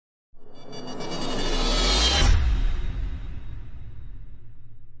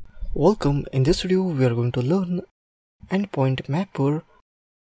Welcome. In this video we are going to learn endpoint mapper,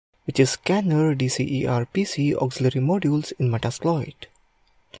 which is scanner DCERPC auxiliary modules in Metasploit.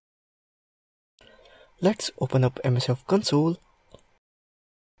 Let's open up MSF console,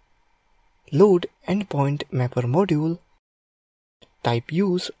 load endpoint mapper module, type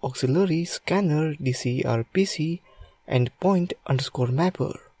use auxiliary scanner DCERPC endpoint underscore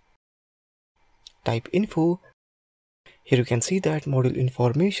mapper. Type info. Here you can see that module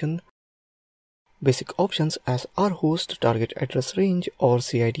information, basic options as rhost, target address range or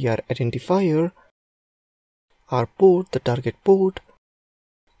CIDR identifier, port, the target port,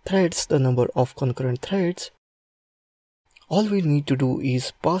 threads, the number of concurrent threads. All we need to do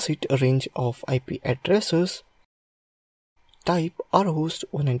is pass it a range of IP addresses. Type rhost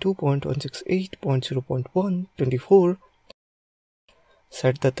 192.168.0.124.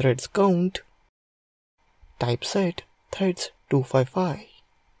 Set the threads count. Type set threads 255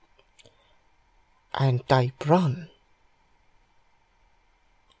 and type run.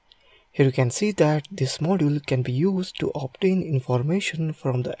 Here you can see that this module can be used to obtain information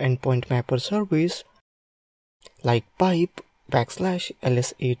from the endpoint mapper service like pipe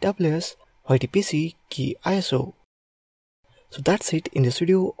 /lsaws YTPC key ISO. So that's it in this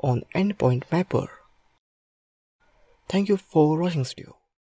video on endpoint mapper. Thank you for watching this video.